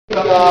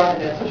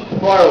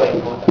Far away.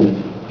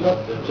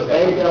 So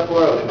maybe they're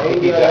far away.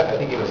 Maybe I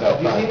think he was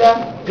out. You see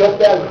that? Just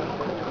that.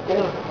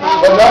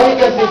 But now you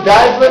can see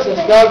divers and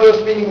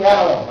snorkelers feeding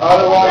animals. All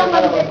the water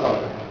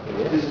animals.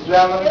 This is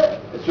swimmer,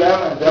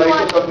 and daar is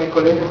het wat mijn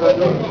collega's gaan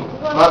doen.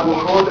 Maar hoe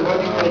groter wordt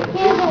die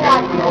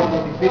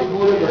vis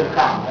voeren, dan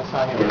gaan.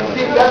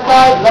 See that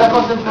side, let's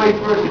concentrate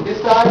first on this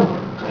side.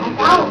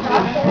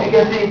 You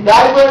can see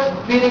divers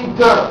feeding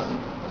turtles.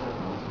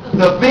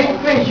 The big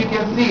fish you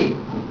can see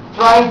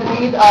trying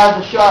to eat are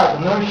the sharks,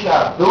 nurse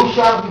sharks. Those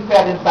sharks we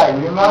fed inside,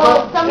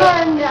 remember?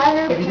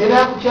 If you didn't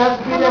have a chance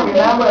to feed them,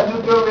 remember at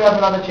 2:30 we have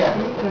another chance.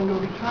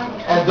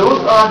 And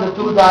those are the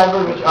two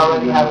divers which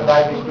already have a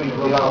diving streak.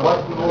 We are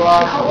what you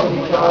are, what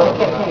you are.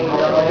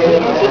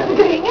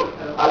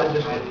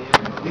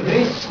 The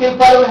drie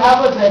schildpadden we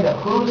hebben zijn de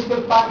groene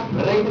schildpad,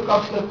 de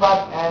regenkop schildpad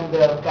en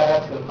de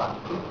karat schildpad.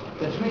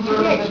 The three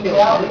turtles that we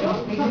have,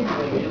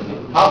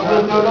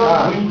 half-bill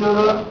turtle, green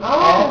turtle,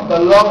 and the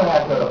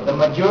loggerhead turtle. The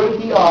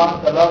majority are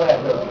the loggerhead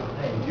turtle.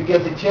 You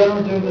can see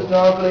children doing the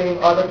snorkeling,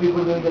 other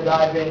people doing the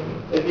diving.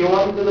 If you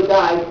want to do the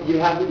dive, you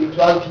have to be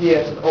 12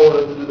 years and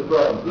older to do the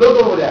program.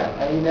 Look over there,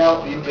 and you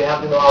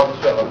have to know how to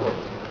swim, of course.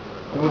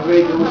 You would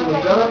read the rules for the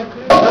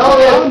Now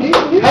we have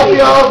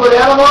happy hour for the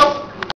animals.